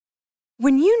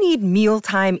When you need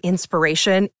mealtime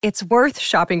inspiration, it's worth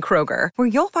shopping Kroger, where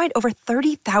you'll find over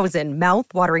 30,000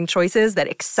 mouth-watering choices that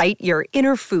excite your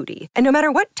inner foodie. And no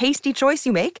matter what tasty choice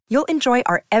you make, you'll enjoy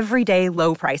our everyday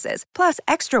low prices, plus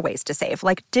extra ways to save,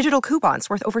 like digital coupons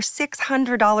worth over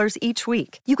 $600 each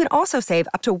week. You can also save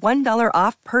up to $1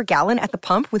 off per gallon at the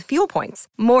pump with fuel points.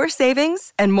 More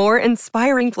savings and more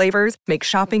inspiring flavors make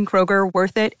shopping Kroger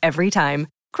worth it every time.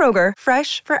 Kroger,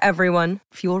 fresh for everyone.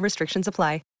 Fuel restrictions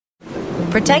apply.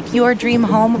 Protect your dream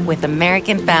home with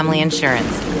American Family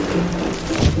Insurance.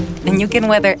 And you can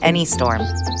weather any storm.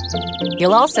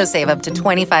 You'll also save up to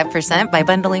 25% by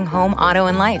bundling home, auto,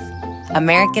 and life.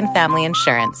 American Family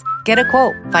Insurance. Get a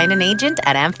quote. Find an agent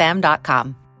at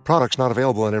amfam.com. Products not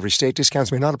available in every state.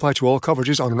 Discounts may not apply to all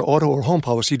coverages on an auto or home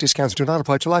policy. Discounts do not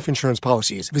apply to life insurance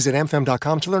policies. Visit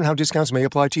amfam.com to learn how discounts may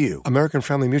apply to you. American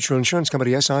Family Mutual Insurance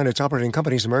Company, SI, and its operating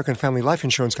companies, American Family Life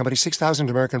Insurance Company, 6000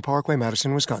 American Parkway,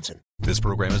 Madison, Wisconsin. This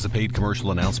program is a paid commercial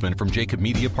announcement from Jacob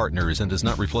Media Partners and does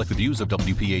not reflect the views of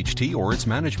WPHT or its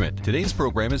management. Today's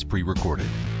program is pre-recorded.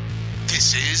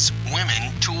 This is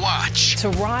Women to Watch. To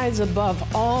rise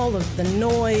above all of the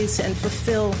noise and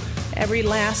fulfill every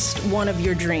last one of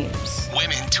your dreams.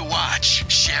 Women to Watch,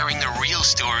 sharing the real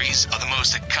stories of the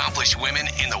most accomplished women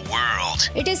in the world.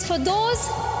 It is for those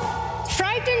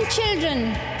frightened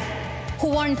children who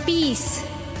want peace.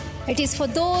 It is for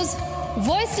those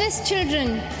voiceless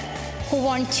children who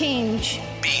want change.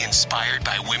 Be inspired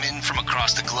by women from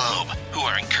across the globe who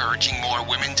are encouraging more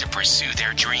women to pursue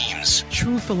their dreams.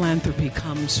 True philanthropy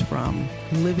comes from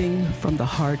living from the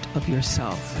heart of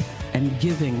yourself and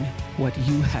giving what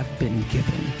you have been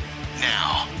given.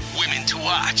 Now, Women to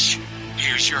Watch.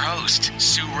 Here's your host,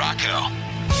 Sue Rocco.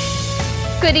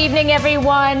 Good evening,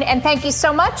 everyone, and thank you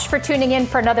so much for tuning in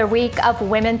for another week of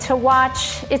Women to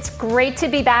Watch. It's great to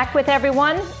be back with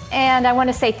everyone, and I want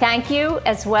to say thank you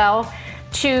as well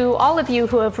to all of you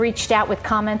who have reached out with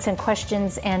comments and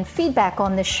questions and feedback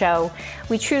on this show.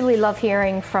 We truly love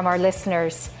hearing from our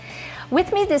listeners.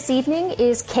 With me this evening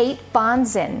is Kate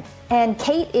Bonzin, and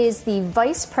Kate is the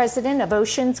Vice President of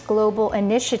Oceans Global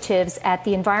Initiatives at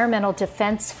the Environmental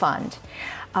Defense Fund.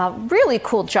 Really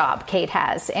cool job Kate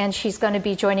has, and she's going to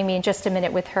be joining me in just a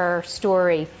minute with her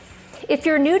story. If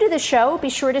you're new to the show, be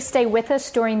sure to stay with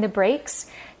us during the breaks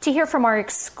to hear from our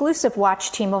exclusive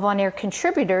Watch team of on-air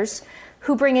contributors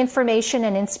who bring information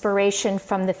and inspiration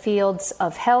from the fields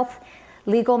of health,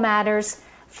 legal matters,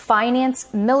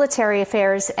 finance, military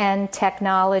affairs, and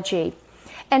technology.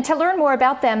 And to learn more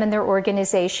about them and their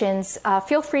organizations,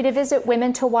 feel free to visit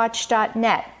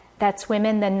women2watch.net. That's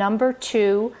women, the number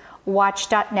 2,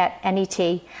 watch.net,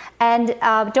 N-E-T. And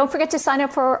don't forget to sign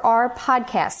up for our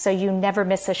podcast so you never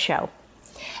miss a show.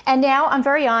 And now I'm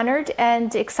very honored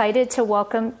and excited to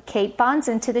welcome Kate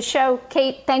Bonzin to the show.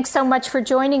 Kate, thanks so much for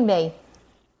joining me.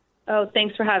 Oh,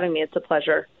 thanks for having me. It's a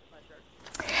pleasure.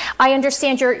 I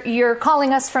understand you're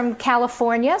calling us from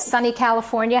California, sunny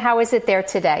California. How is it there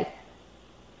today?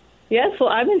 Yes, well,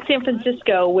 I'm in San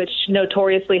Francisco, which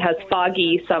notoriously has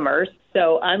foggy summers.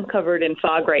 So I'm covered in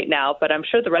fog right now, but I'm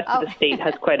sure the rest of the state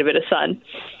has quite a bit of sun.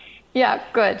 Yeah,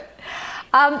 good.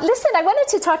 Listen, I wanted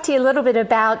to talk to you a little bit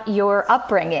about your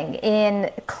upbringing in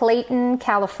Clayton,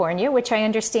 California, which I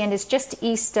understand is just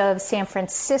east of San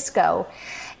Francisco.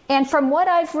 And from what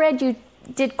I've read, you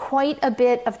did quite a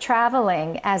bit of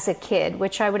traveling as a kid,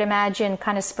 which I would imagine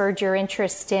kind of spurred your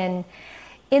interest in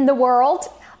the world,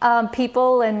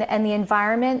 people and the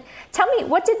environment. Tell me,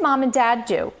 what did mom and dad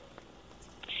do?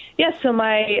 Yes, so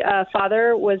my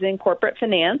father was in corporate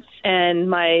finance, and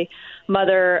my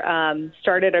mother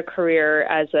started a career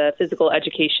as a physical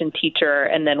education teacher.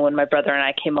 And then when my brother and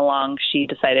I came along, she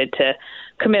decided to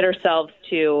commit herself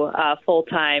to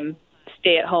full-time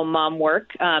stay-at-home mom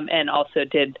work, and also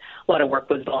did a lot of work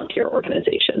with volunteer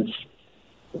organizations.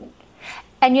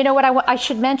 And you know what I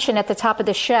should mention at the top of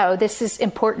the show, this is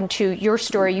important to your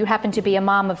story. You happen to be a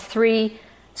mom of 3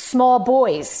 small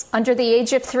boys under the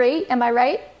age of 3, am I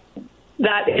right?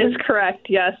 That is correct,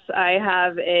 yes. I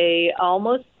have a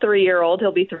almost 3-year-old.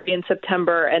 He'll be 3 in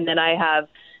September, and then I have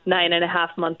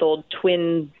 9.5-month-old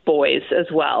twin boys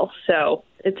as well. So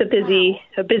it's a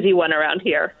busy one around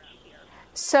here.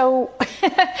 So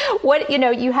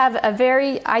you have a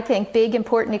very, I think, big,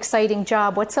 important, exciting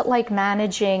job. What's it like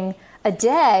managing a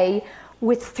day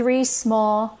with 3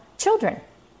 small children?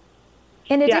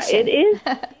 In addition.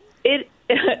 Yeah, it is.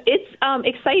 It's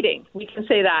exciting. We can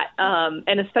say that.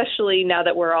 And especially now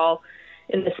that we're all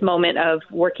in this moment of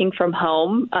working from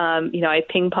home, I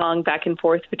ping pong back and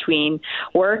forth between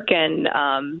work and,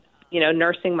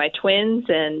 nursing my twins.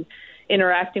 And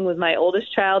interacting with my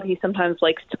oldest child. He sometimes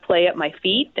likes to play at my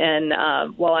feet and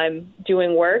while I'm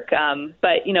doing work.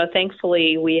 But,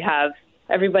 thankfully we have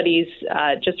everybody's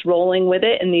just rolling with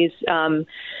it in these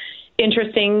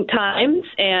interesting times.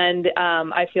 And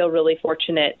I feel really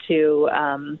fortunate to,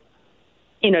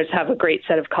 to have a great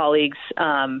set of colleagues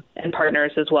and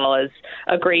partners, as well as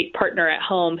a great partner at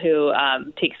home who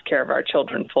takes care of our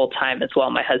children full time as well.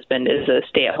 My husband is a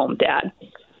stay-at-home dad.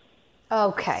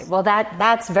 Okay. Well,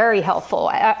 that's very helpful.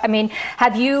 I mean,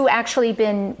 have you actually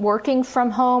been working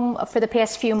from home for the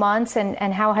past few months,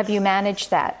 and how have you managed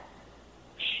that?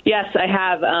 Yes, I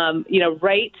have.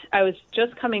 I was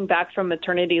just coming back from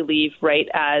maternity leave right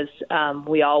as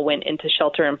we all went into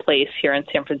shelter in place here in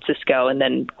San Francisco, and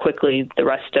then quickly the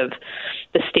rest of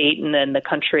the state and then the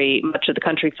country, much of the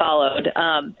country followed.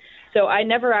 So I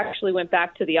never actually went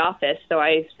back to the office. So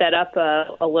I set up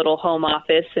a little home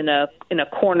office in a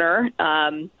corner,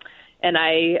 and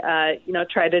I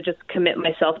try to just commit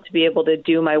myself to be able to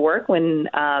do my work when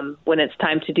it's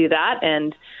time to do that,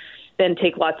 and then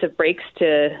take lots of breaks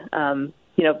to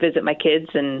visit my kids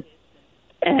and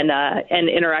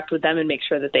interact with them and make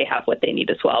sure that they have what they need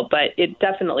as well. But it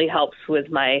definitely helps with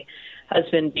my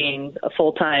husband being a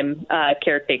full-time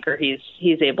caretaker.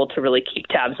 He's able to really keep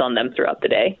tabs on them throughout the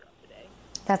day.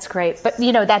 That's great. But,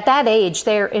 at that age,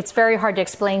 it's very hard to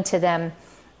explain to them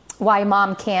why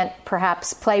mom can't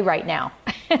perhaps play right now.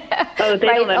 Oh, they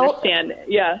don't understand.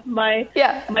 Yeah. My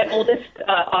oldest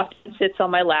often sits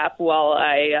on my lap while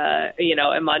I,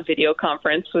 am on video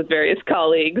conference with various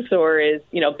colleagues, or is,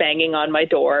 banging on my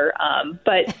door.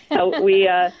 But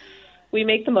we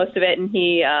make the most of it, and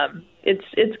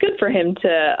it's good for him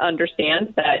to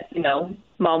understand that,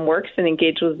 mom works and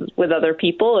engages with other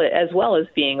people as well as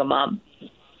being a mom.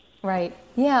 Right.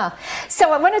 Yeah.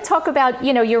 So I want to talk about,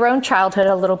 your own childhood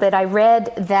a little bit. I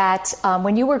read that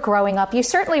when you were growing up, you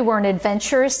certainly were an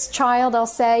adventurous child, I'll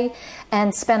say,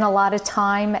 and spent a lot of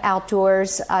time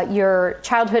outdoors. Your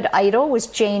childhood idol was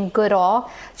Jane Goodall.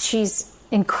 She's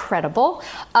incredible.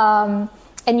 And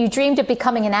you dreamed of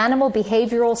becoming an animal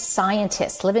behavioral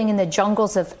scientist living in the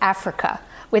jungles of Africa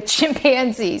with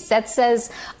chimpanzees. That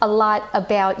says a lot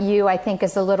about you, I think,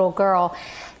 as a little girl.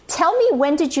 Tell me,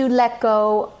 when did you let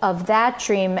go of that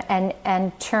dream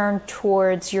and turn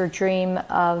towards your dream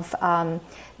of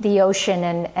the ocean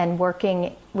and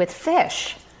working with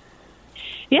fish?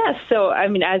 Yes. So,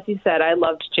 as you said, I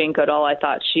loved Jane Goodall. I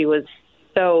thought she was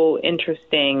so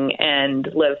interesting and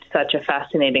lived such a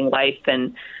fascinating life.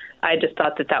 And I just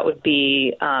thought that would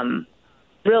be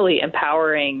really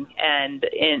empowering and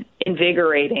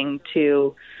invigorating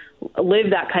to live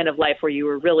that kind of life where you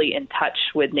were really in touch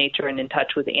with nature and in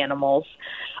touch with animals.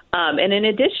 And in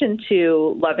addition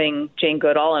to loving Jane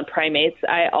Goodall and primates,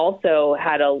 I also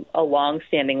had a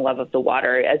long-standing love of the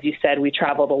water. As you said, we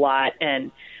traveled a lot,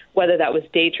 and whether that was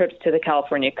day trips to the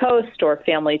California coast or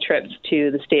family trips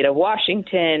to the state of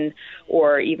Washington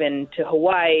or even to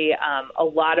Hawaii, a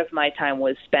lot of my time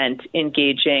was spent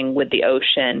engaging with the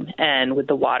ocean and with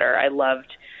the water. I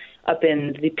loved up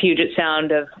in the Puget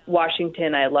Sound of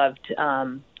Washington. I loved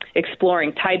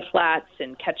exploring tide flats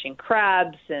and catching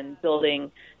crabs and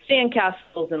building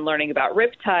sandcastles and learning about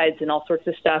riptides and all sorts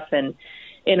of stuff. And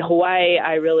in Hawaii,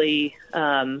 I really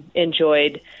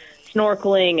enjoyed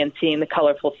snorkeling and seeing the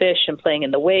colorful fish and playing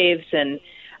in the waves. And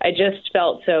I just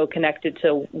felt so connected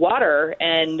to water.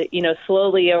 And,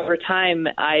 slowly over time,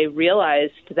 I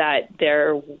realized that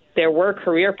there were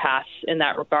career paths in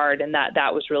that regard, and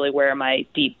that was really where my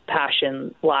deep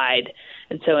passion lied.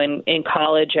 And so in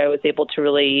college, I was able to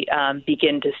really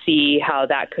begin to see how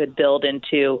that could build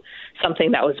into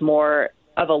something that was more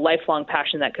of a lifelong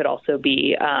passion that could also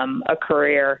be a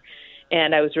career.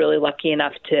 And I was really lucky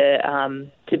enough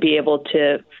to be able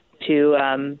to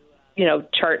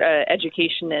chart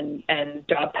education and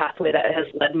job pathway that has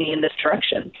led me in this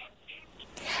direction.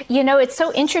 It's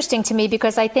so interesting to me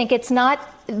because I think it's not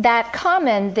that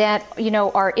common that,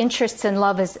 our interests and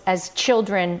love as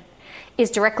children is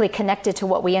directly connected to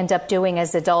what we end up doing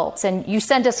as adults. And you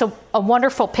sent us a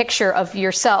wonderful picture of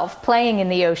yourself playing in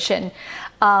the ocean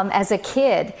as a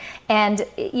kid. And,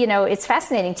 it's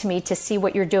fascinating to me to see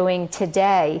what you're doing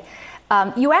today.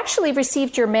 You actually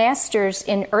received your master's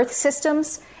in Earth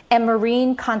Systems and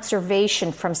Marine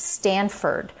Conservation from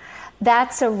Stanford.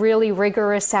 That's a really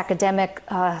rigorous academic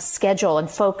schedule and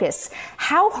focus.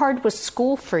 How hard was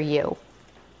school for you?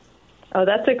 Oh,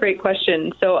 that's a great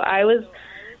question. So I was,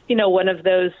 one of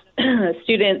those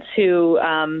students who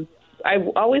I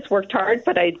always worked hard,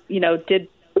 but I, did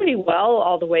pretty well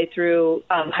all the way through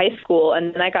high school.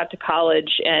 And then I got to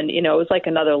college and, it was like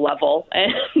another level.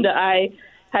 And I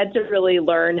had to really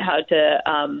learn how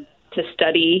to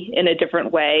study in a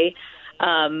different way.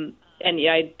 And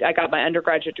I got my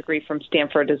undergraduate degree from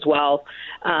Stanford as well.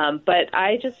 But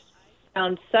I just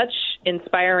found such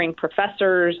inspiring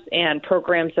professors and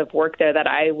programs of work there that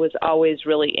I was always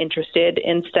really interested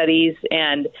in studies.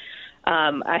 And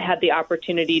I had the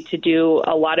opportunity to do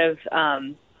a lot of,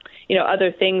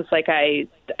 other things. Like I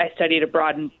studied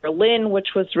abroad in Berlin, which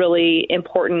was really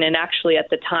important. And actually at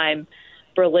the time,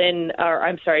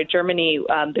 Germany,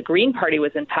 the Green Party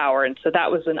was in power. And so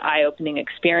that was an eye-opening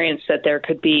experience that there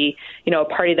could be, a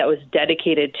party that was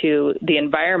dedicated to the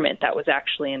environment that was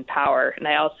actually in power. And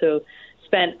I also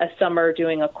spent a summer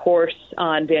doing a course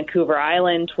on Vancouver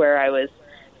Island where I was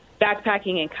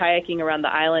backpacking and kayaking around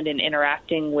the island and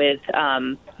interacting with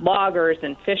loggers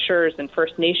and fishers and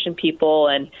First Nation people,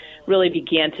 and really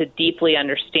began to deeply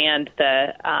understand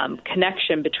the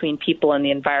connection between people and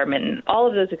the environment. And all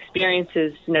of those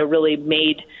experiences, really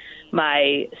made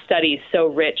my studies so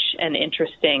rich and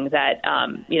interesting that,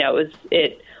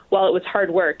 while it was hard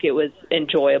work, it was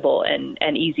enjoyable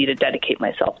and easy to dedicate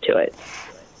myself to it.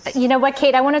 You know what,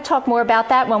 Kate, I want to talk more about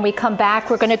that when we come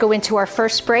back. We're going to go into our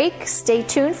first break. Stay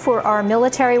tuned for our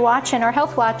Military Watch and our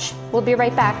Health Watch. We'll be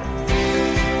right back.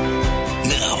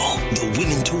 Now, the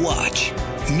Women to Watch,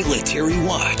 Military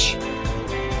Watch.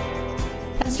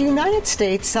 As the United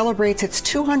States celebrates its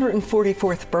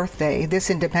 244th birthday this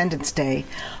Independence Day,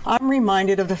 I'm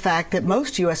reminded of the fact that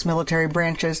most U.S. military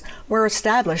branches were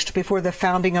established before the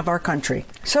founding of our country.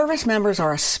 Service members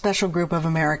are a special group of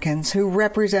Americans who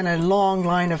represent a long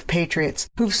line of patriots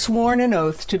who've sworn an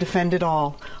oath to defend it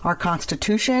all, our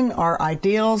Constitution, our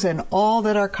ideals, and all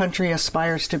that our country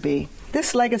aspires to be.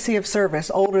 This legacy of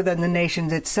service, older than the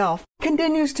nation itself,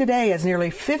 continues today as nearly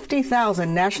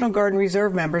 50,000 National Guard and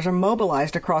Reserve members are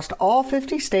mobilized across all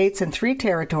 50 states and 3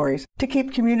 territories to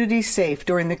keep communities safe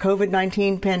during the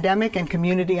COVID-19 pandemic and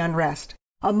community unrest.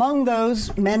 Among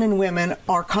those men and women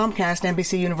are Comcast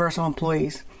NBC Universal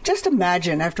employees. Just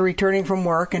imagine after returning from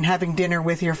work and having dinner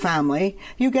with your family,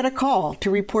 you get a call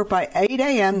to report by 8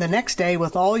 a.m. the next day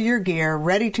with all your gear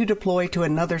ready to deploy to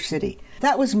another city.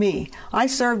 That was me. I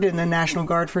served in the National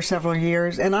Guard for several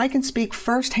years, and I can speak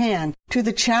firsthand to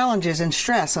the challenges and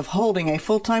stress of holding a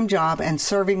full-time job and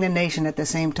serving the nation at the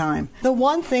same time. The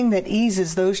one thing that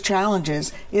eases those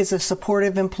challenges is a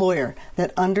supportive employer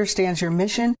that understands your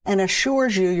mission and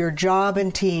assures you your job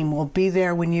and team will be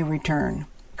there when you return.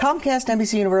 Comcast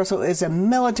NBC Universal is a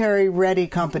military-ready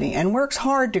company and works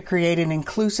hard to create an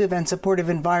inclusive and supportive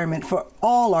environment for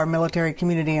all our military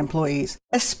community employees,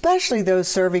 especially those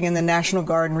serving in the National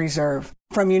Guard and Reserve.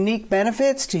 From unique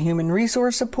benefits to human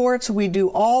resource supports, we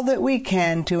do all that we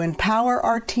can to empower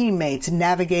our teammates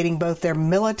navigating both their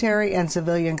military and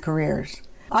civilian careers.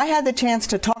 I had the chance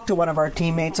to talk to one of our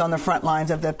teammates on the front lines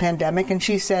of the pandemic, and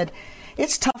she said,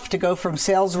 "It's tough to go from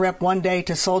sales rep one day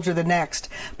to soldier the next,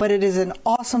 but it is an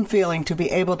awesome feeling to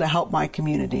be able to help my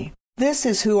community." This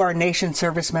is who our nation's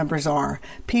service members are,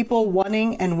 people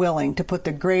wanting and willing to put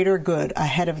the greater good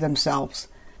ahead of themselves.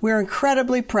 We're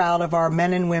incredibly proud of our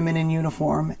men and women in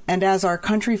uniform, and as our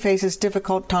country faces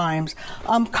difficult times,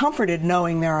 I'm comforted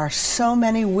knowing there are so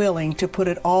many willing to put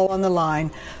it all on the line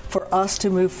for us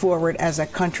to move forward as a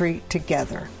country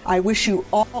together. I wish you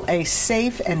all a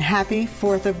safe and happy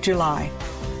 4th of July.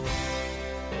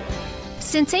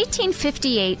 Since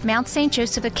 1858, Mount St.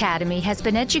 Joseph Academy has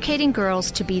been educating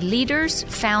girls to be leaders,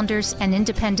 founders, and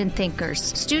independent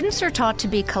thinkers. Students are taught to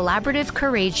be collaborative,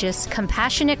 courageous,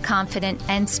 compassionate, confident,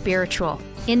 and spiritual.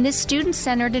 In this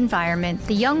student-centered environment,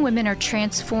 the young women are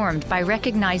transformed by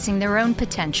recognizing their own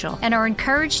potential and are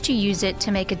encouraged to use it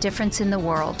to make a difference in the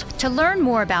world. To learn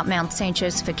more about Mount St.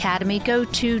 Joseph Academy, go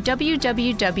to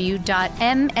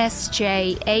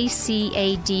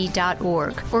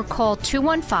www.msjacad.org or call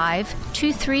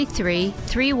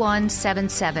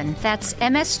 215-233-3177. That's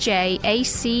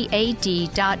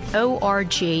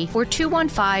msjacad.org or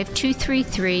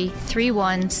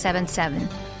 215-233-3177.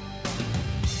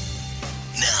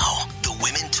 Now, the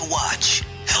Women to Watch,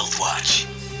 Health Watch.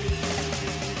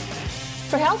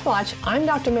 For Health Watch, I'm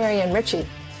Dr. Marianne Ritchie.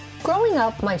 Growing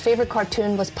up, my favorite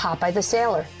cartoon was Popeye the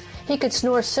Sailor. He could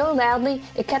snore so loudly,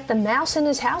 it kept the mouse in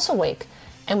his house awake.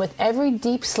 And with every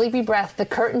deep, sleepy breath, the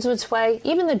curtains would sway,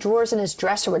 even the drawers in his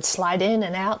dresser would slide in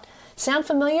and out. Sound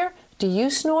familiar? Do you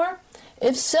snore?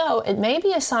 If so, it may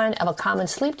be a sign of a common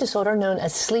sleep disorder known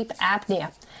as sleep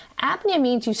apnea. Apnea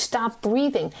means you stop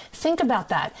breathing. Think about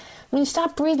that. When you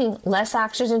stop breathing less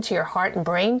oxygen to your heart and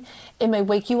brain, it may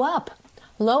wake you up.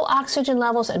 Low oxygen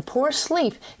levels and poor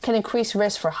sleep can increase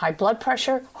risk for high blood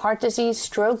pressure, heart disease,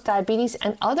 stroke, diabetes,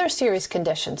 and other serious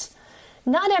conditions.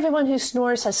 Not everyone who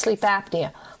snores has sleep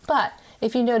apnea, but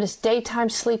If you notice daytime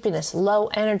sleepiness, low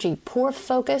energy, poor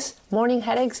focus, morning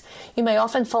headaches, you may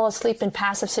often fall asleep in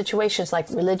passive situations like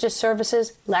religious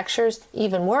services, lectures,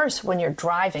 even worse when you're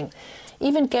driving.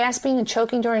 Even gasping and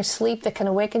choking during sleep that can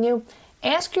awaken you.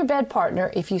 Ask your bed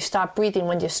partner if you stop breathing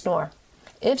when you snore.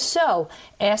 If so,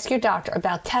 ask your doctor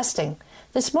about testing.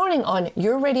 This morning on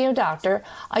Your Radio Doctor,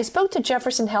 I spoke to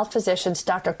Jefferson Health physicians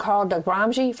Dr. Carl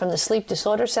Dagramji from the Sleep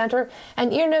Disorder Center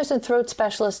and ear, nose, and throat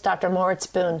specialist Dr. Moritz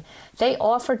Boone. They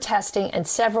offer testing and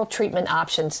several treatment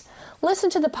options. Listen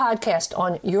to the podcast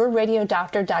on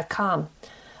yourradiodoctor.com.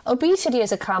 Obesity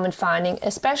is a common finding,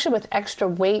 especially with extra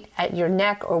weight at your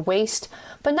neck or waist,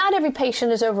 but not every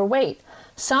patient is overweight.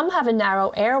 Some have a narrow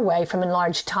airway from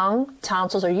enlarged tongue,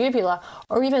 tonsils, or uvula,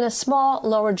 or even a small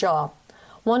lower jaw.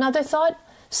 One other thought,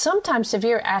 sometimes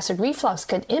severe acid reflux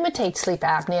can imitate sleep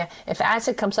apnea if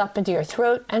acid comes up into your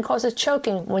throat and causes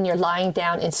choking when you're lying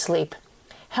down in sleep.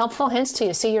 Helpful hints till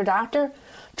you see your doctor?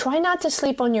 Try not to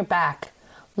sleep on your back.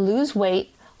 Lose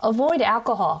weight. Avoid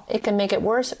alcohol. It can make it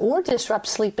worse or disrupt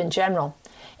sleep in general.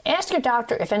 Ask your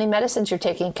doctor if any medicines you're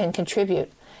taking can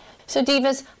contribute. So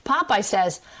Divas, Popeye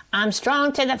says, I'm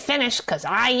strong to the finish because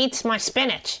I eats my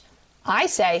spinach. I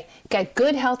say, get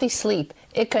good healthy sleep.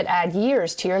 It could add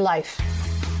years to your life.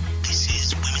 This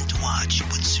is Women to Watch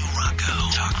with Sue Rocco.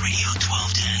 Talk Radio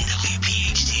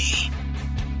 1210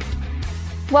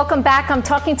 WPHT. Welcome back. I'm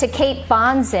talking to Kate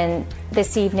Bonzin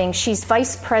this evening. She's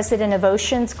Vice President of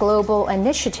Oceans Global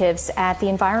Initiatives at the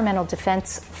Environmental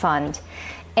Defense Fund.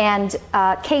 And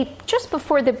Kate, just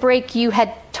before the break, you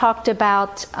had talked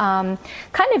about kind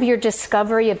of your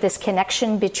discovery of this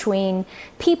connection between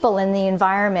people and the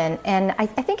environment. And I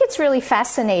think it's really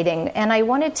fascinating. And I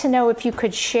wanted to know if you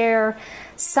could share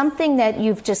something that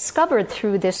you've discovered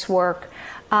through this work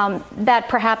that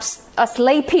perhaps us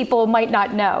lay people might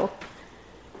not know.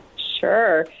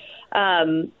 Sure.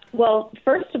 Well,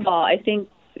 first of all, I think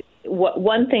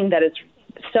one thing that is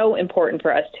so important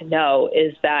for us to know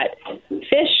is that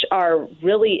fish are a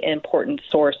really important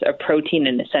source of protein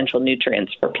and essential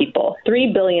nutrients for people.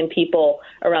 3 billion people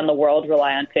around the world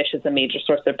rely on fish as a major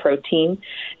source of protein,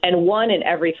 and 1 in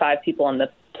every 5 people on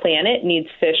the planet needs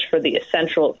fish for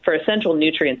essential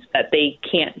nutrients that they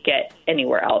can't get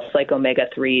anywhere else, like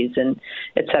omega-3s and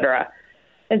et cetera.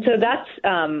 And so that's,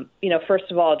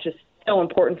 first of all, just so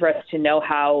important for us to know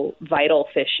how vital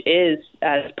fish is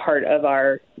as part of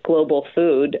our global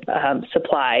food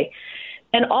supply.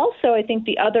 And also, I think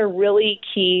the other really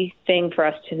key thing for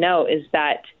us to know is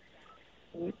that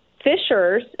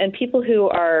fishers and people who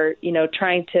are,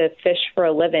 trying to fish for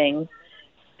a living,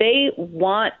 they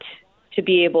want to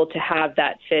be able to have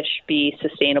that fish be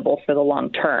sustainable for the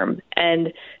long term.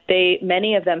 And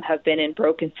many of them have been in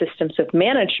broken systems of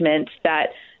management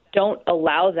that don't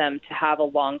allow them to have a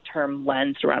long-term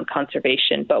lens around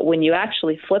conservation. But when you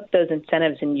actually flip those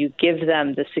incentives and you give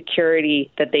them the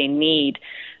security that they need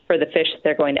for the fish that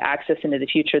they're going to access into the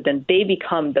future, then they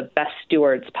become the best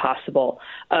stewards possible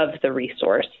of the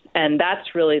resource. And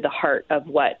that's really the heart of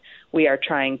what we are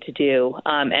trying to do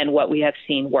and what we have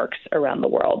seen works around the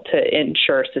world to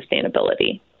ensure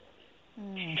sustainability.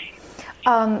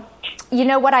 You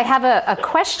know what? I have a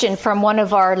question from one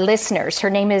of our listeners. Her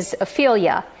name is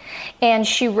Ophelia. And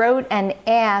she wrote and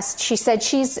asked, she said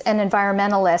she's an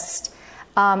environmentalist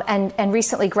and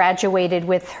recently graduated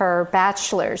with her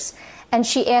bachelor's. And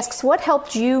she asks, what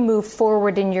helped you move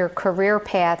forward in your career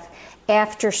path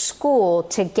after school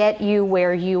to get you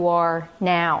where you are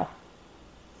now?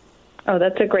 Oh,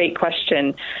 that's a great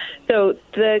question. So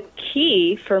the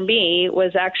key for me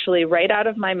was actually right out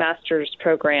of my master's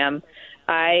program,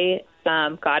 I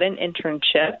got an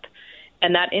internship.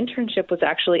 And that internship was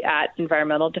actually at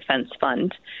Environmental Defense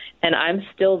Fund, and I'm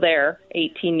still there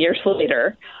 18 years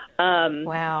later.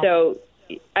 Wow! So,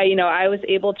 I was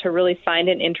able to really find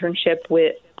an internship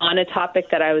on a topic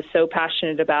that I was so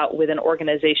passionate about with an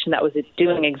organization that was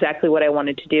doing exactly what I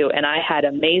wanted to do, and I had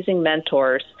amazing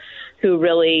mentors who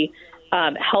really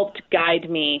helped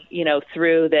guide me,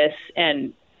 through this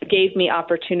and gave me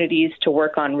opportunities to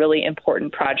work on really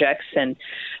important projects. And,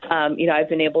 I've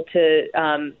been able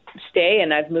to stay,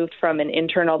 and I've moved from an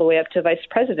intern all the way up to vice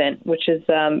president, which is,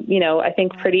 I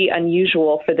think pretty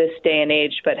unusual for this day and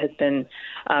age, but has been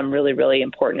really, really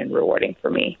important and rewarding for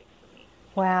me.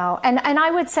 Wow. And I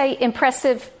would say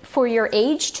impressive for your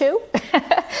age, too.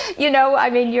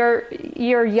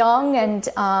 You're young, and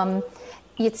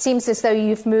it seems as though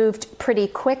you've moved pretty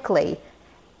quickly.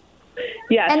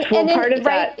 Yes, part of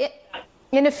that.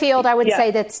 In a field, I would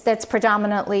say that's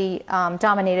predominantly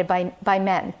dominated by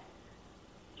men.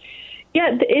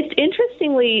 Yeah, it's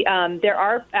interestingly, there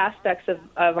are aspects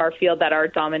of our field that are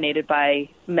dominated by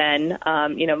men.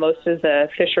 Most of the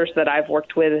fishers that I've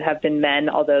worked with have been men,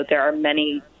 although there are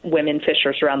many women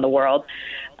fishers around the world.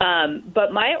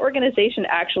 But my organization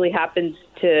actually happens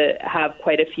to have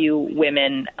quite a few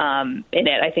women in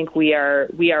it. I think we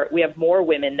have more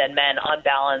women than men on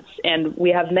balance, and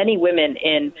we have many women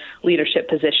in leadership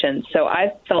positions. So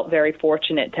I've felt very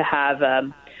fortunate to have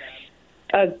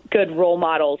good role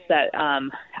models that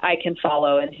I can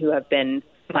follow and who have been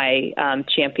my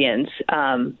champions.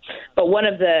 But one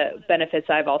of the benefits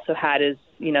I've also had is,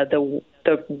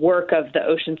 the work of the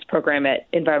Oceans program at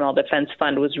Environmental Defense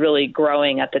Fund was really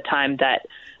growing at the time that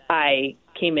I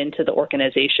came into the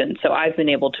organization. So I've been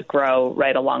able to grow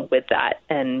right along with that.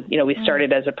 And, we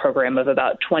started as a program of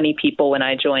about 20 people when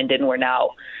I joined, and we're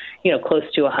now, close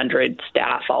to 100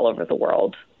 staff all over the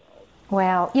world.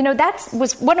 Wow. That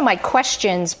was one of my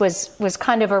questions was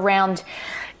kind of around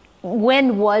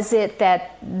when was it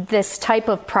that this type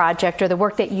of project or the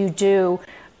work that you do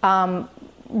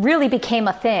really became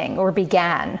a thing or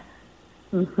began?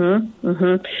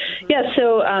 Yeah,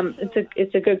 so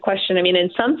it's a good question. I mean,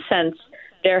 in some sense,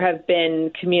 there have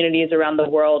been communities around the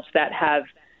world that have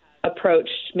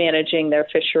approached managing their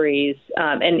fisheries.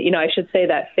 And I should say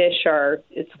that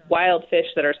it's wild fish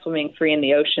that are swimming free in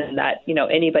the ocean that,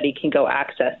 anybody can go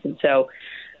access. And so,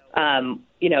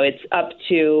 it's up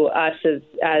to us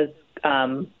as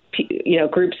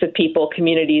groups of people,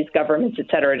 communities, governments, et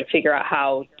cetera, to figure out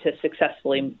how to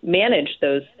successfully manage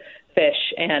those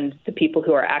fish and the people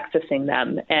who are accessing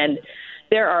them. And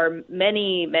there are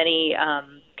many, many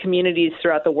communities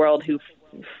throughout the world who,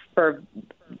 for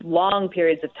long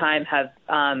periods of time, have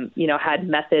had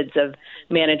methods of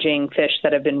managing fish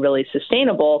that have been really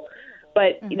sustainable.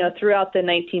 But throughout the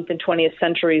 19th and 20th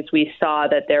centuries, we saw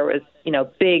that there was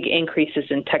big increases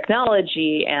in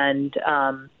technology and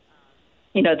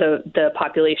the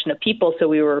population of people. So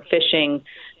we were fishing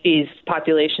these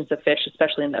populations of fish,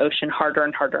 especially in the ocean, harder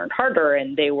and harder and harder,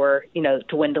 and they were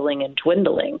dwindling and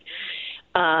dwindling.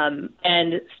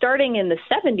 And starting in the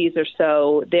 70s or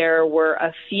so, there were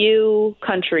a few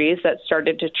countries that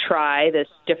started to try this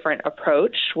different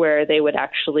approach where they would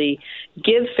actually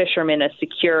give fishermen a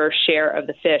secure share of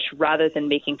the fish rather than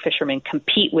making fishermen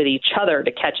compete with each other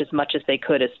to catch as much as they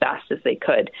could as fast as they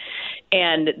could.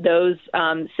 And those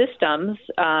systems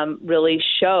really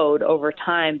showed over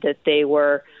time that they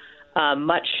were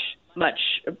much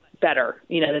better,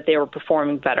 that they were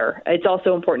performing better. It's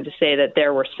also important to say that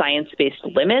there were science-based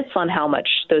limits on how much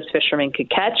those fishermen could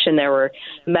catch, and there were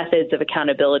methods of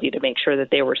accountability to make sure that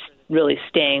they were really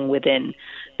staying within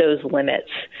those limits.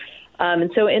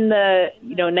 And so in the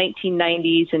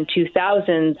 1990s and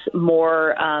 2000s,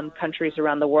 more countries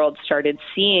around the world started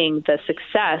seeing the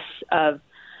success of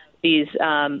these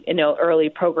early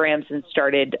programs and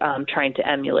started trying to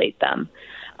emulate them.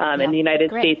 And the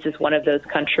United States is one of those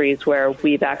countries where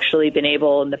we've actually been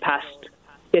able in the past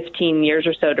 15 years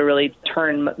or so to really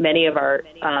turn many of our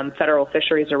federal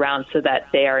fisheries around so that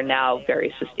they are now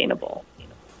very sustainable.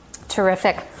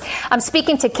 Terrific. I'm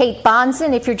speaking to Kate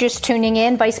Bonzen, if you're just tuning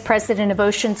in, Vice President of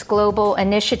Oceans Global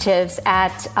Initiatives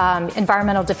at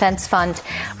Environmental Defense Fund.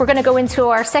 We're going to go into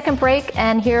our second break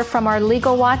and hear from our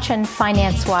Legal Watch and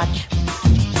Finance Watch.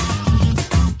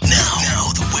 Now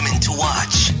the women to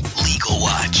watch. Legal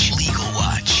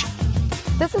Watch.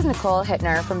 This is Nicole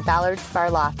Hittner from Ballard Spahr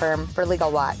Law Firm for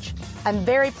Legal Watch. I'm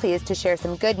very pleased to share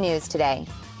some good news today.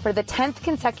 For the 10th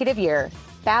consecutive year,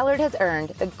 Ballard has earned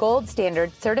the Gold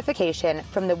Standard certification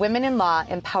from the Women in Law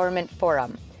Empowerment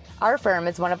Forum. Our firm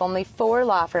is one of only 4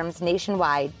 law firms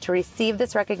nationwide to receive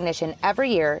this recognition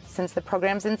every year since the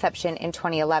program's inception in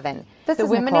 2011. The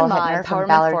Women in Law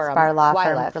Empowerment Forum,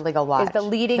 WILEF, for Legal Watch, is the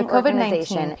leading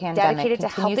organization dedicated to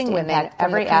helping women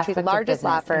every country's largest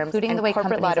law firms, including the way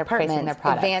corporate law departments,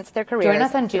 advance their careers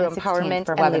through empowerment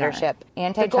and leadership.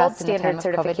 The Gold Standard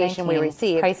certification we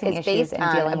receive is based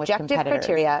on objective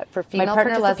criteria for female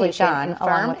participation in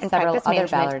firm and practice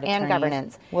management and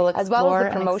governance, as well as the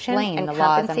promotion and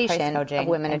compensation of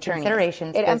women attorneys.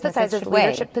 It emphasizes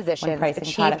leadership positions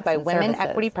achieved by women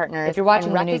equity partners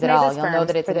and recognizes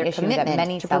firms for their commitment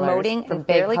to promoting and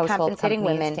fairly compensating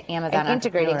women and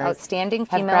integrating outstanding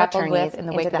female attorneys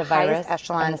into the highest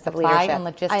echelons of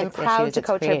leadership. I am proud to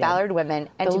co-chair Ballard Women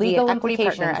and to be an equity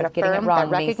partner at a firm that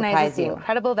recognizes the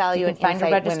incredible value and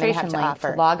insight women have to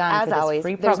offer. As always,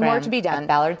 there's more to be done,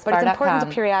 but it's important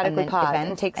to periodically pause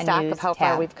and take stock of how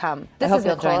far we've come. This is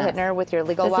Nicole Hittner with your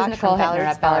Legal Watch from Ballard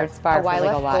Spahr, a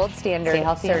WILEF Gold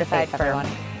Standard certified firm.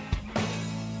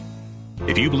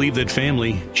 If you believe that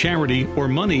family, charity, or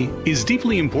money is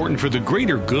deeply important for the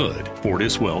greater good,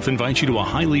 Fortis Wealth invites you to a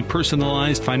highly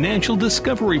personalized financial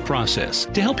discovery process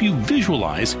to help you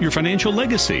visualize your financial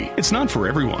legacy. It's not for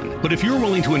everyone, but if you're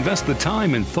willing to invest the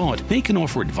time and thought, they can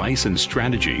offer advice and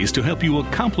strategies to help you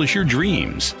accomplish your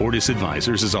dreams. Fortis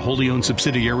Advisors is a wholly owned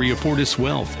subsidiary of Fortis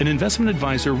Wealth, an investment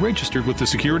advisor registered with the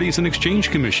Securities and Exchange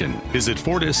Commission. Visit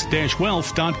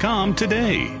fortis-wealth.com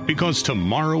today, because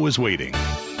tomorrow is waiting.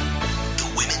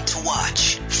 Women to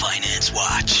Watch, Finance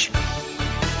Watch.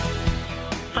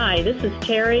 Hi, this is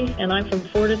Terry, and I'm from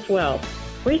Fortis Wealth.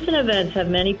 Recent events have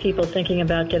many people thinking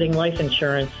about getting life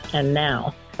insurance, and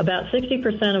now. About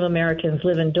 60% of Americans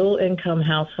live in dual-income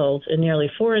households, and nearly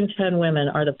 4 in 10 women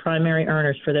are the primary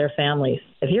earners for their families.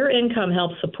 If your income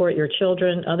helps support your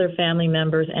children, other family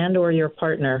members, and or your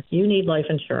partner, you need life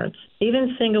insurance.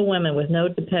 Even single women with no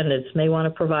dependents may want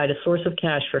to provide a source of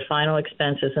cash for final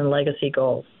expenses and legacy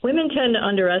goals. Women tend to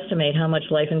underestimate how much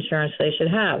life insurance they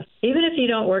should have. Even if you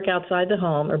don't work outside the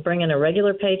home or bring in a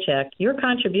regular paycheck, your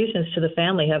contributions to the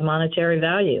family have monetary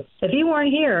value. If you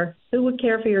weren't here, who would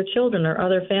care for your children or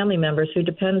other family members who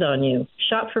depend on you?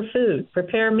 Shop for food,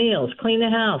 prepare meals, clean the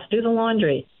house, do the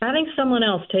laundry. Having someone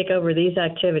else take over these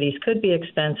activities could be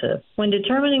expensive. When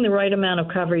determining the right amount of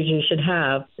coverage you should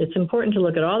have, it's important to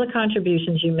look at all the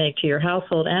contributions you make to your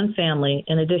household and family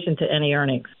in addition to any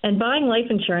earnings. And buying life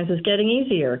insurance is getting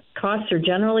easier. Costs are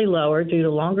generally lower due to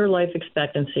longer life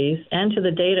expectancies and to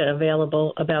the data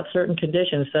available about certain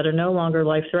conditions that are no longer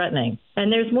life-threatening. And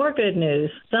there's more good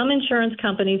news. Some insurance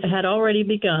companies had already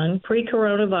begun,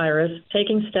 pre-coronavirus,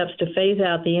 taking steps to phase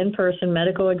out the in-person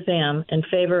medical exam in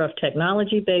favor of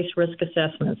technology-based risk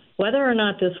assessments. Whether or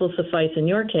not this will suffice in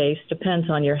your case depends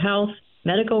on your health,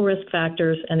 medical risk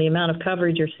factors, and the amount of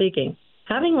coverage you're seeking.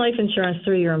 Having life insurance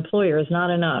through your employer is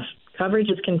not enough. Coverage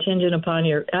is contingent upon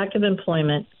your active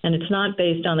employment, and it's not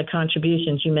based on the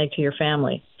contributions you make to your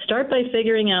family. Start by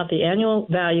figuring out the annual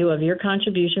value of your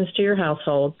contributions to your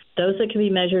household, those that can be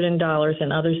measured in dollars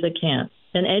and others that can't.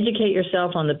 Then educate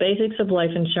yourself on the basics of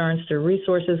life insurance through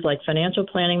resources like financial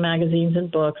planning magazines and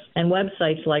books and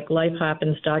websites like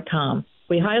lifehappens.com.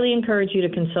 We highly encourage you to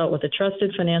consult with a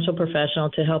trusted financial professional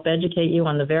to help educate you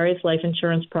on the various life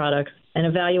insurance products and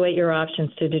evaluate your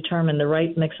options to determine the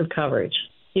right mix of coverage.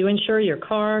 You insure your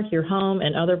car, your home,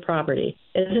 and other property.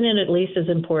 Isn't it at least as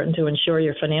important to insure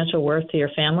your financial worth to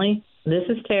your family? This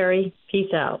is Terry.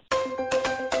 Peace out. Now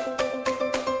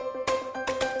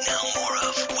more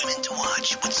of Women to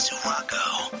Watch with Sue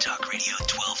Rocco. Talk Radio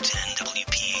 1210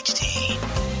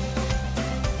 WPHT.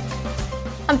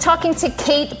 I'm talking to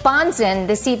Kate Bonzin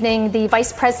this evening, the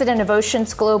Vice President of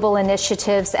Oceans Global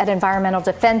Initiatives at Environmental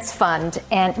Defense Fund,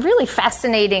 and really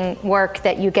fascinating work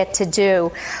that you get to do.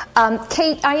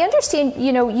 Kate, I understand,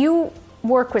 you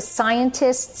work with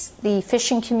scientists, the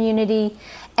fishing community,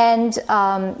 and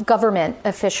government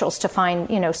officials to find,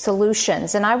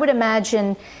 solutions. And I would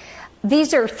imagine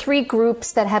these are three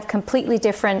groups that have completely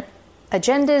different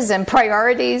agendas and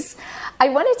priorities. I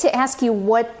wanted to ask you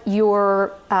what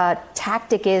your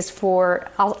tactic is for,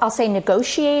 I'll say,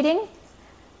 negotiating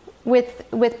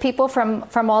with people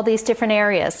from all these different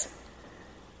areas.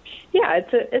 Yeah,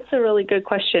 it's a really good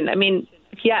question. I mean,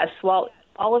 yes, while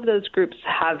all of those groups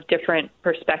have different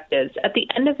perspectives, at the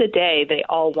end of the day, they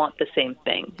all want the same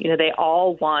thing. They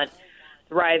all want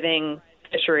thriving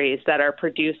fisheries that are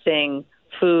producing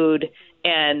food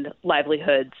and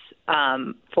livelihoods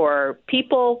for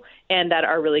people and that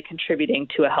are really contributing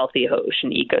to a healthy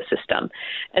ocean ecosystem.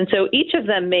 And so each of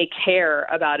them may care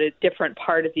about a different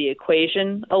part of the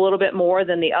equation a little bit more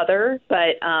than the other,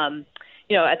 but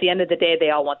at the end of the day, they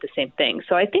all want the same thing.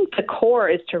 So I think the core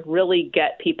is to really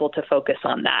get people to focus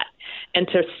on that and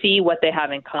to see what they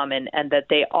have in common, and that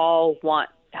they all want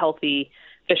healthy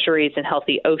fisheries and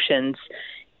healthy oceans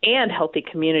and healthy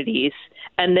communities,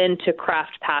 and then to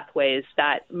craft pathways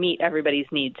that meet everybody's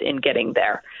needs in getting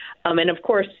there. And of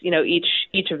course,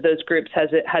 each of those groups has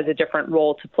a different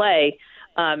role to play,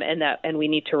 and we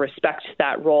need to respect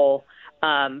that role.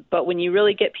 But when you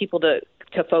really get people to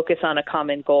focus on a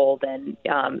common goal, then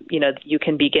you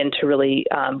can begin to really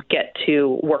get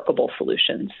to workable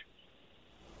solutions.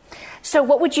 So,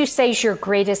 what would you say is your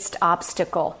greatest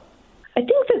obstacle? I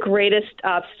think the greatest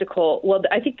obstacle, well,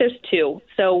 I think there's two.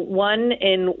 So one,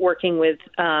 in working with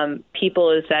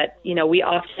people, is that, we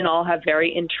often all have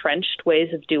very entrenched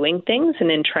ways of doing things and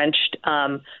entrenched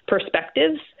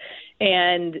perspectives.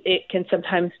 And it can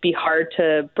sometimes be hard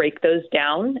to break those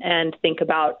down and think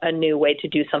about a new way to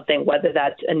do something, whether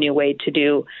that's a new way to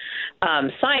do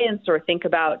science, or think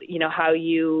about, how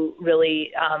you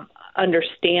really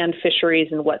understand fisheries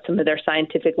and what some of their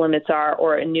scientific limits are,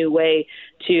 or a new way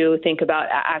to think about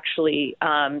actually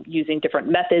using different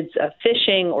methods of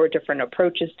fishing or different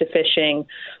approaches to fishing,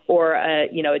 or a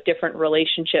different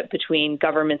relationship between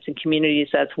governments and communities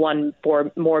that's one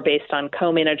more based on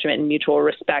co-management and mutual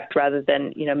respect rather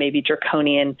than, maybe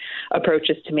draconian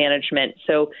approaches to management.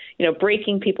 So,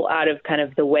 breaking people out of kind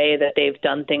of the way that they've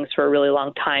done things for a really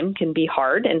long time can be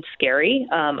hard and scary,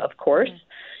 of course.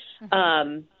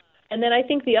 And then I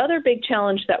think the other big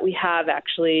challenge that we have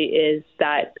actually is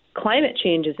that climate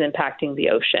change is impacting the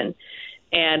ocean.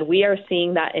 And we are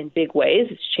seeing that in big ways.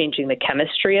 It's changing the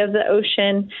chemistry of the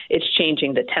ocean. It's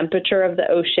changing the temperature of the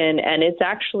ocean. And it's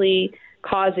actually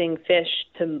causing fish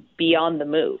to be on the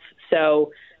move.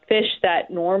 So fish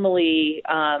that normally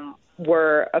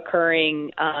were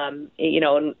occurring,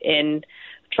 in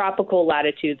tropical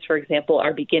latitudes, for example,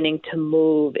 are beginning to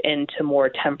move into more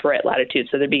temperate latitudes.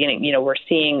 So they're beginning, we're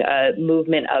seeing a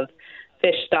movement of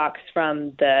fish stocks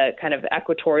from the kind of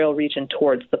equatorial region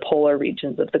towards the polar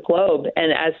regions of the globe.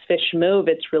 And as fish move,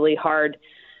 it's really hard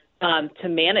to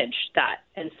manage that.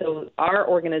 And so our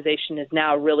organization is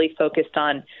now really focused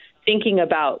on thinking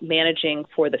about managing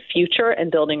for the future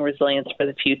and building resilience for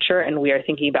the future. And we are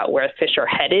thinking about where fish are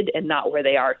headed and not where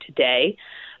they are today.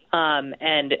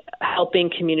 And helping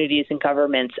communities and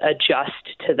governments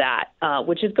adjust to that,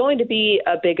 which is going to be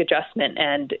a big adjustment.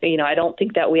 And, I don't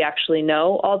think that we actually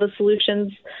know all the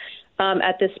solutions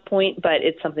at this point, but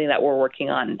it's something that we're working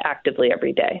on actively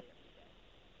every day.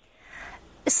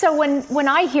 So when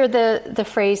I hear the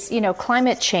phrase,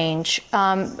 climate change,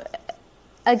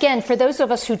 again, for those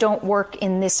of us who don't work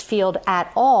in this field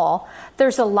at all,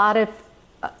 there's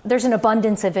an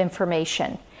abundance of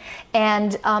information.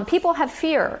 And people have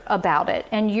fear about it.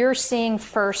 And you're seeing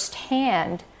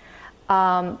firsthand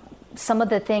some of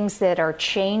the things that are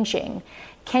changing.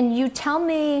 Can you tell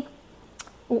me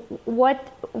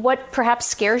what perhaps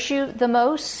scares you the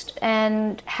most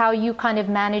and how you kind of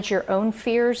manage your own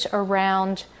fears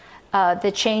around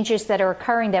the changes that are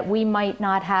occurring that we might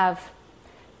not have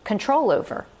control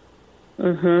over?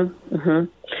 Yeah,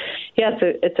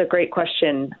 it's a great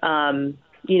question.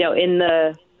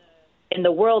 In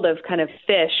the world of kind of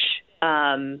fish,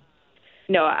 I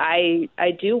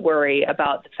do worry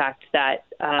about the fact that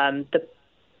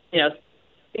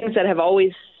things that have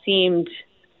always seemed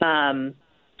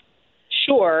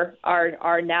sure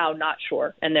are now not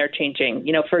sure, and they're changing.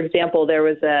 For example, there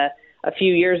was a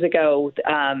few years ago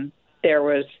there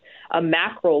was a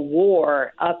mackerel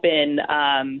war up in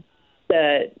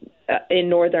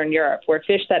Northern Europe, where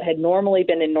fish that had normally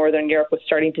been in Northern Europe was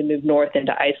starting to move north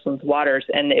into Iceland's waters.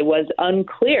 And it was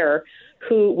unclear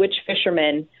which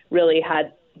fishermen really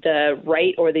had the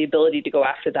right or the ability to go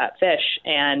after that fish.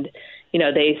 And,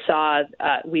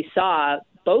 we saw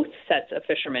both sets of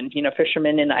fishermen,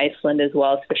 fishermen in Iceland as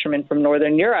well as fishermen from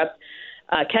Northern Europe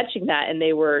catching that. And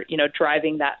they were,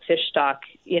 driving that fish stock,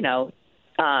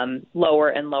 lower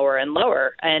and lower and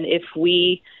lower. And if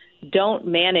we don't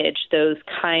manage those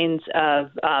kinds of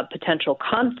potential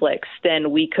conflicts,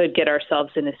 then we could get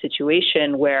ourselves in a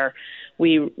situation where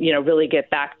we, really get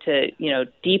back to,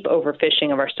 deep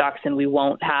overfishing of our stocks, and we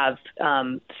won't have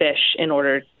fish in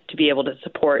order to be able to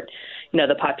support,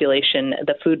 the population,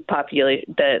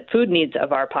 the food needs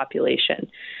of our population.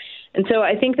 And so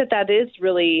I think that is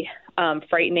really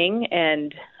frightening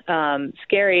and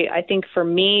scary. I think for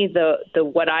me, the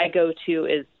what I go to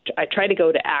is I try to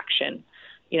go to action.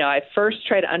 I first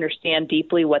try to understand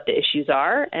deeply what the issues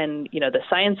are and, the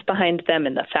science behind them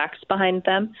and the facts behind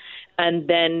them, and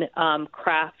then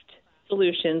craft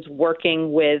solutions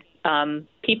working with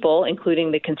people,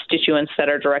 including the constituents that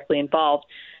are directly involved,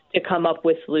 to come up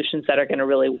with solutions that are going to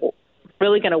really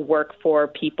going to work for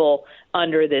people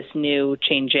under this new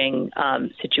changing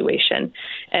situation.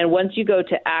 And once you go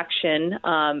to action,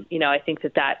 I think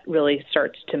that really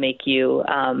starts to make you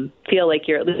feel like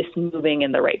you're at least moving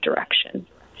in the right direction.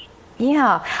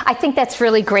 Yeah, I think that's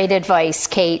really great advice,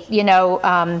 Kate.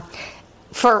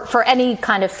 For any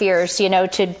kind of fears,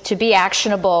 to be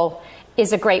actionable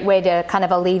is a great way to kind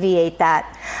of alleviate that.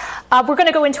 We're going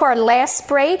to go into our last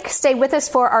break. Stay with us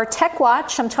for our Tech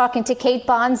Watch. I'm talking to Kate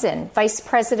Bonzin, Vice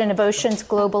President of Oceans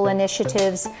Global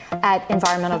Initiatives at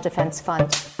Environmental Defense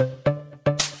Fund.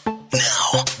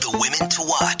 Now, the women to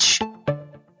watch.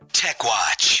 Tech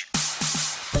Watch.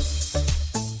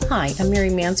 Hi, I'm Mary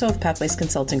Manzo of Pathways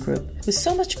Consulting Group. With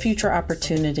so much future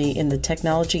opportunity in the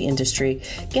technology industry,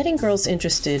 getting girls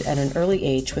interested at an early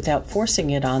age without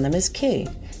forcing it on them is key.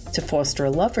 To foster a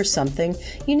love for something,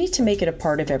 you need to make it a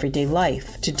part of everyday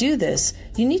life. To do this,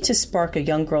 You need to spark a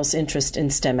young girl's interest in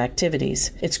STEM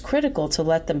activities. It's critical to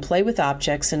let them play with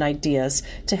objects and ideas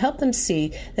to help them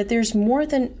see that there's more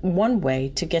than one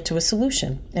way to get to a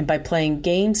solution. And by playing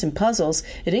games and puzzles,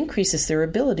 it increases their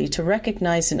ability to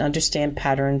recognize and understand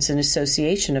patterns and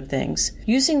association of things.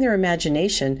 Using their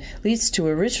imagination leads to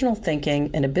original thinking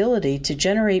and ability to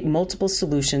generate multiple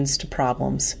solutions to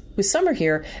problems. With summer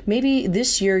here, maybe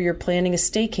this year you're planning a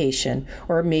staycation,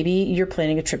 or maybe you're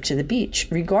planning a trip to the beach.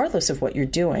 Regardless of what you're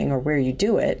doing or where you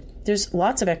do it, there's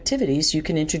lots of activities you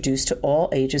can introduce to all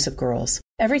ages of girls.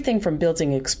 Everything from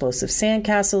building explosive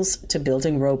sandcastles to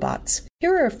building robots.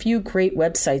 Here are a few great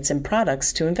websites and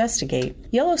products to investigate.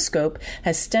 Yellowscope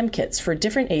has STEM kits for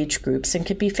different age groups and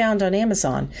can be found on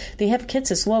Amazon. They have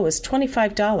kits as low as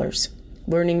 $25.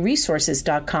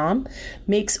 LearningResources.com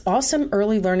makes awesome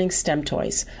early learning STEM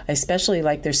toys. I especially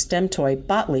like their STEM toy,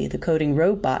 Botley, the coding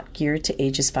robot geared to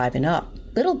ages 5 and up.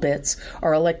 Little Bits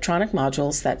are electronic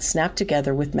modules that snap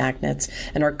together with magnets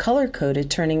and are color-coded,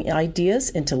 turning ideas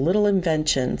into little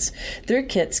inventions. Their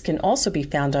kits can also be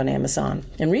found on Amazon.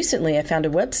 And recently I found a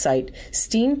website,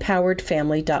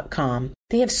 STEAMpoweredFamily.com.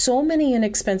 They have so many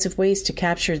inexpensive ways to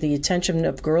capture the attention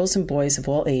of girls and boys of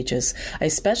all ages. I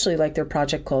especially like their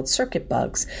project called Circuit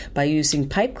Bugs. By using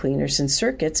pipe cleaners and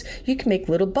circuits, you can make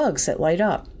little bugs that light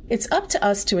up. It's up to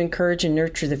us to encourage and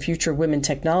nurture the future women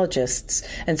technologists,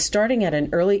 and starting at an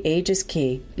early age is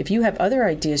key. If you have other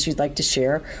ideas you'd like to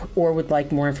share or would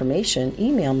like more information,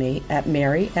 email me at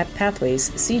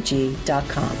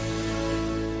mary@pathwayscg.com.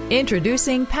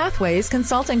 Introducing Pathways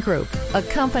Consulting Group, a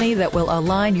company that will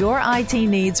align your IT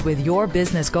needs with your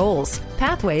business goals.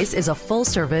 Pathways is a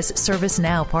full-service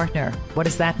ServiceNow partner. What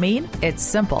does that mean? It's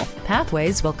simple.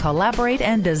 Pathways will collaborate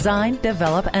and design,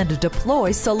 develop, and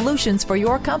deploy solutions for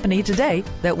your company today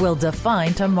that will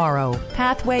define tomorrow.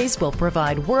 Pathways will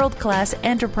provide world-class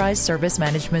enterprise service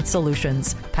management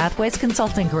solutions. Pathways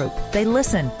Consulting Group. They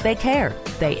listen, they care,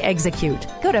 they execute.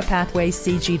 Go to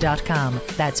pathwayscg.com.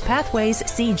 That's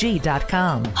pathwayscg.com.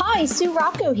 Hi, Sue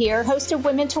Rocco here, host of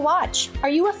Women to Watch. Are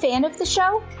you a fan of the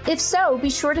show? If so, be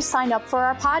sure to sign up for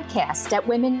our podcast at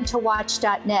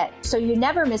womentowatch.net so you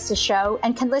never miss a show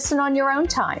and can listen on your own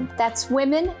time. That's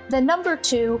watch.net,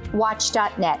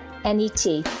 NET.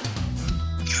 You're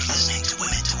listening to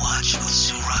Women to Watch with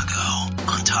Sue Rocco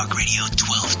on Talk Radio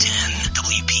 1210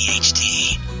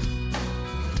 WPHT.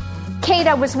 Kate,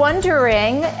 I was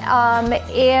wondering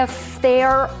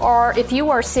if you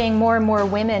are seeing more and more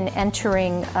women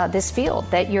entering this field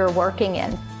that you're working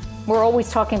in. We're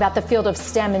always talking about the field of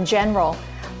STEM in general,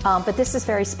 but this is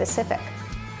very specific.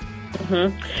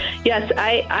 Mm-hmm. Yes,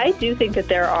 I do think that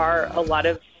there are a lot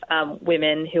of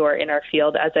women who are in our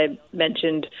field. As I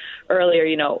mentioned earlier,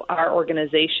 our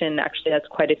organization actually has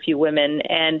quite a few women,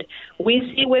 and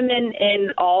we see women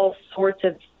in all sorts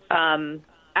of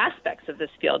aspects of this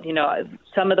field.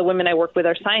 Some of the women I work with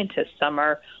are scientists, some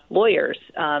are lawyers,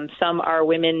 some are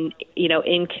women,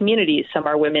 in communities, some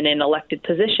are women in elected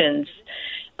positions.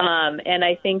 And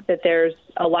I think that there's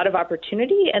a lot of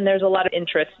opportunity and there's a lot of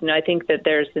interest. I think that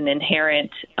there's an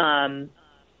inherent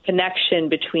connection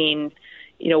between,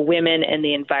 women and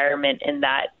the environment, and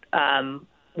that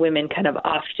women kind of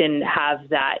often have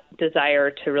that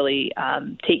desire to really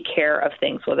take care of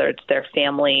things, whether it's their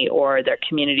family or their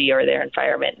community or their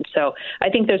environment. And so I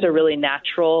think there's a really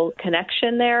natural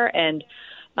connection there, and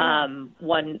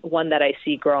one that I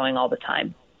see growing all the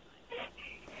time.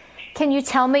 Can you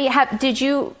tell me, did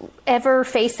you ever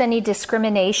face any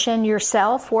discrimination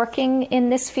yourself working in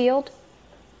this field?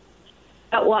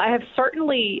 Well, I have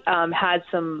certainly had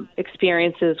some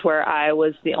experiences where I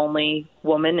was the only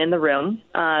woman in the room.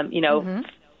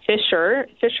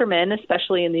 Fishermen,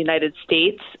 especially in the United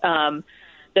States,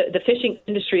 the fishing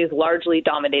industry is largely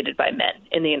dominated by men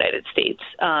in the United States,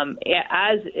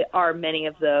 as are many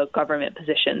of the government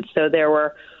positions. So there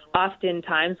were often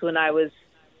times when I was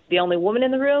the only woman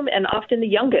in the room and often the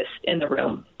youngest in the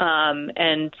room.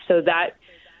 And so that,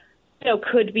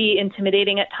 could be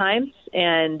intimidating at times.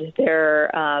 And there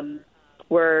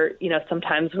were,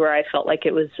 sometimes where I felt like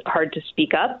it was hard to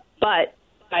speak up. But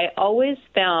I always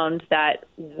found that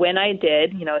when I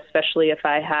did, especially if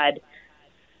I had,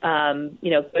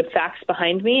 good facts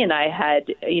behind me and I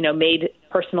had, made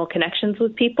personal connections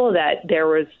with people, that there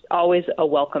was always a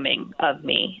welcoming of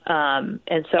me.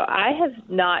 And so I have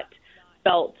not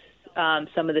felt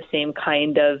some of the same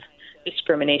kind of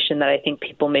discrimination that I think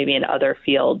people maybe in other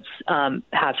fields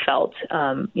have felt.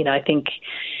 I think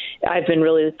I've been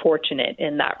really fortunate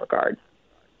in that regard.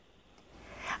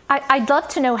 I'd love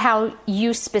to know how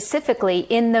you specifically,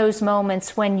 in those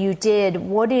moments when you did,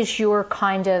 what is your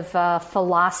kind of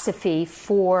philosophy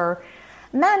for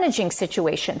managing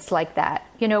situations like that?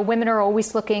 You know, women are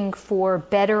always looking for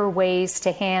better ways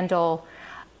to handle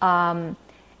an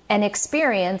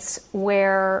experience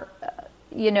where,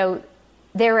 you know,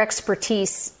 their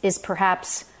expertise is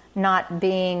perhaps not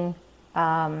being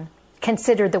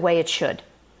considered the way it should.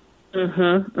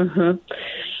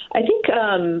 I think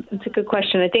it's a good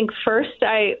question. I think first,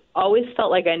 I always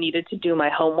felt like I needed to do my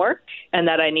homework and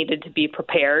that I needed to be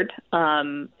prepared.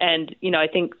 And, you know, I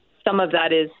think some of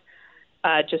that is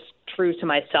just true to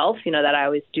myself, you know, that I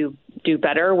always do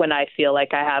better when I feel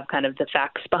like I have kind of the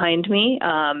facts behind me,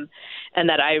 and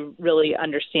that I really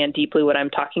understand deeply what I'm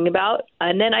talking about.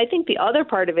 And then I think the other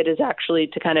part of it is actually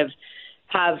to kind of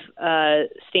have a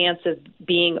stance of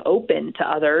being open to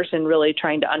others and really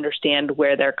trying to understand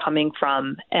where they're coming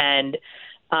from, and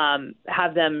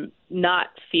have them not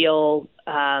feel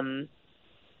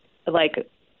like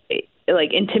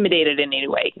intimidated in any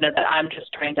way. You know, that I'm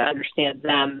just trying to understand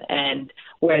them and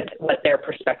what their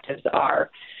perspectives are,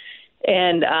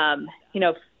 and you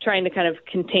know, trying to kind of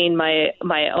contain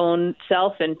my own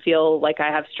self and feel like I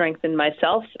have strength in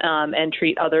myself, and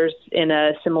treat others in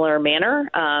a similar manner.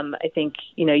 I think,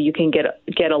 you know, you can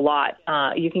get a lot.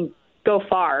 You can go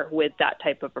far with that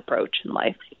type of approach in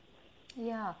life.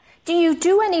 Yeah. Do you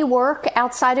do any work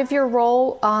outside of your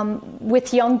role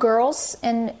with young girls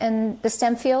in the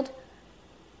STEM field?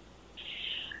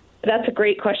 That's a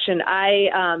great question. I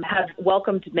have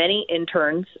welcomed many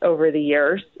interns over the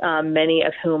years, many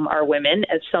of whom are women,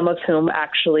 and some of whom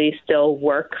actually still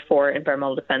work for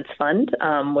Environmental Defense Fund,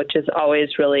 which is always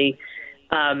really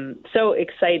so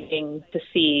exciting to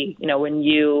see, you know, when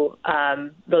you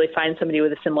really find somebody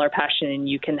with a similar passion and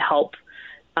you can help,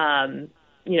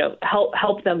 you know,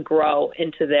 help them grow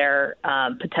into their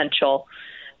potential.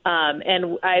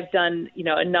 And I've done, you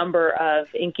know, a number of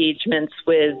engagements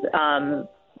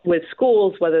with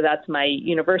schools, whether that's my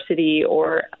university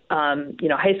or, you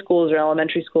know, high schools or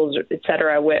elementary schools, et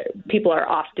cetera, where people are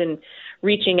often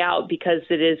reaching out because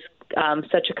it is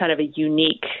such a kind of a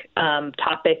unique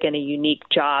topic and a unique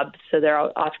job. So they're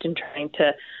often trying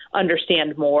to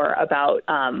understand more about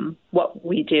what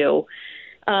we do.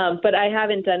 But I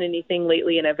haven't done anything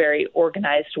lately in a very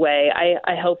organized way.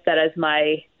 I hope that as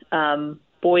my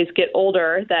boys get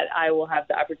older, that I will have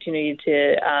the opportunity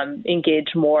to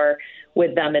engage more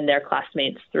with them and their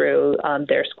classmates through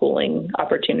their schooling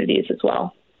opportunities as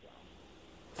well.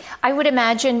 I would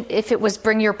imagine if it was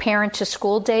Bring Your Parent to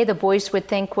School Day, the boys would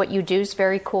think what you do is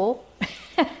very cool.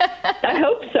 I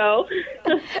hope so.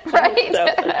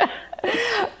 Right?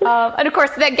 And of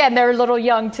course, again, they're a little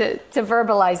young to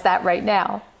verbalize that right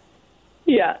now.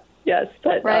 Yeah, yes.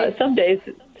 But right? Some days,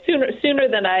 sooner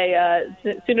than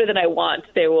I want,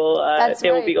 they will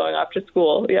will be going off to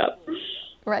school. Yeah.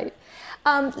 Right.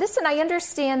 Listen, I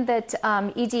understand that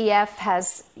EDF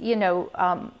has, you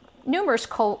know, numerous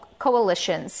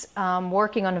coalitions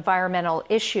working on environmental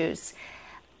issues.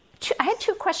 I had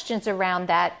two questions around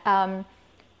that.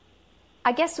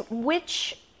 I guess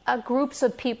which groups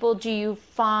of people do you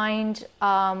find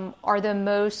are the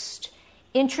most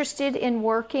interested in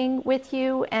working with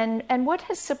you, and what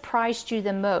has surprised you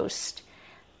the most?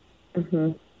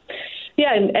 Mm-hmm.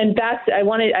 Yeah, and that's I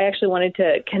actually wanted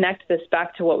to connect this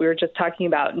back to what we were just talking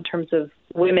about in terms of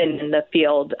women in the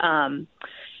field.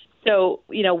 So,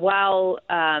 you know, while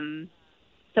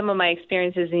some of my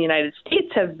experiences in the United States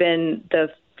have been the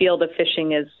field of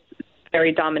fishing is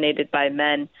very dominated by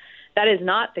men, that is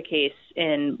not the case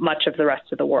in much of the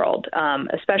rest of the world,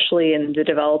 especially in the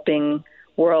developing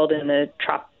world in the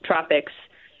tropics.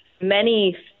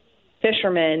 Many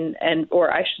fishermen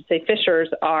or I should say fishers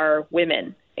are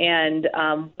women. And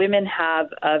women have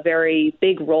a very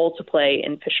big role to play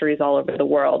in fisheries all over the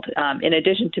world. In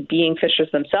addition to being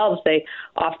fishers themselves, they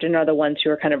often are the ones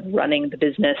who are kind of running the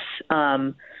business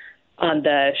on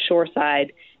the shore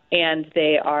side, and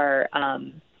they are,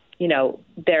 you know,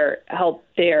 they're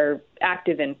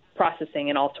active in processing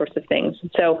and all sorts of things.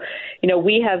 So, you know,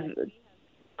 we have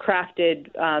crafted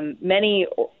many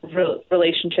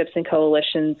relationships and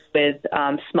coalitions with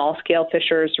small-scale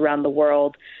fishers around the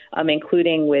world,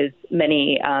 including with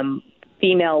many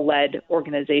female-led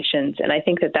organizations. And I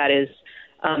think that is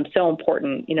so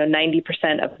important. You know,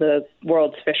 90% of the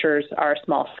world's fishers are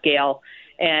small-scale,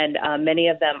 and many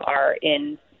of them are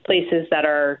in places that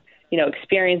are, you know,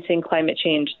 experiencing climate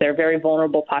change. They're very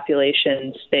vulnerable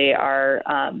populations. They are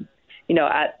you know,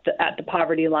 at the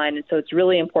poverty line. And so it's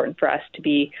really important for us to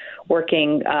be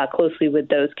working closely with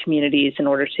those communities in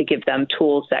order to give them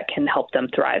tools that can help them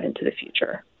thrive into the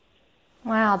future.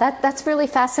 Wow, that's really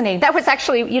fascinating. That was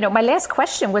actually, you know, my last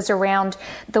question was around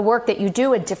the work that you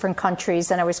do in different countries.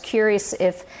 And I was curious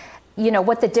if,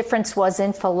 what the difference was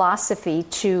in philosophy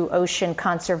to ocean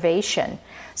conservation.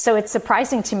 So it's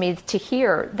surprising to me to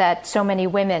hear that so many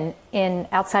women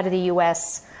outside of the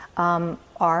U.S.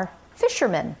 Are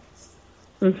fishermen.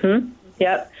 Mm-hmm.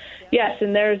 Yep. Yes,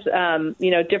 and there's,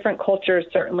 different cultures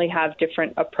certainly have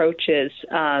different approaches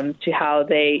to how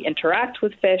they interact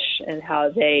with fish and how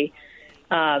they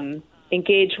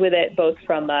engage with it, both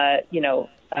from a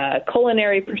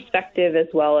culinary perspective as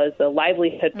well as a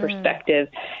livelihood perspective.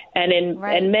 And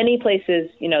in many places,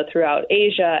 throughout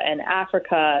Asia and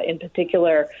Africa in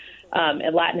particular,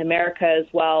 and Latin America as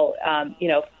well,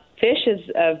 fish is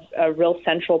a real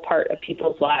central part of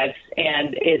people's lives,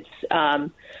 and it's,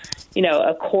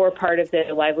 a core part of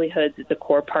their livelihoods. It's a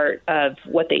core part of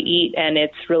what they eat, and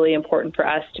it's really important for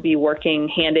us to be working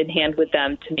hand in hand with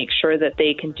them to make sure that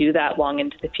they can do that long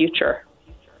into the future.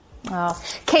 Oh,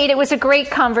 Kate, it was a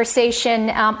great conversation.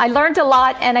 I learned a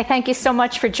lot, and I thank you so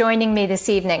much for joining me this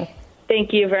evening.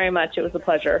 Thank you very much. It was a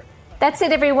pleasure. That's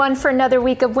it, everyone, for another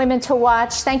week of Women to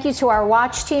Watch. Thank you to our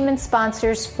watch team and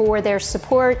sponsors for their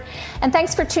support. And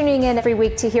thanks for tuning in every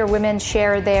week to hear women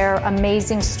share their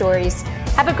amazing stories.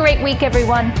 Have a great week,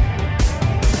 everyone.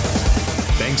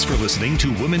 Thanks for listening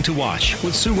to Women to Watch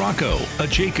with Sue Rocco, a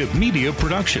Jacob Media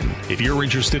production. If you're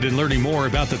interested in learning more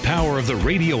about the power of the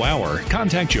radio hour,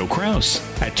 contact Joe Kraus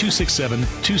at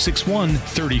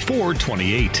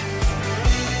 267-261-3428.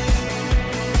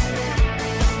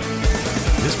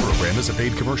 This program is a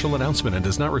paid commercial announcement and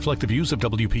does not reflect the views of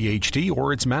WPHT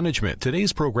or its management.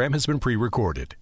 Today's program has been pre-recorded.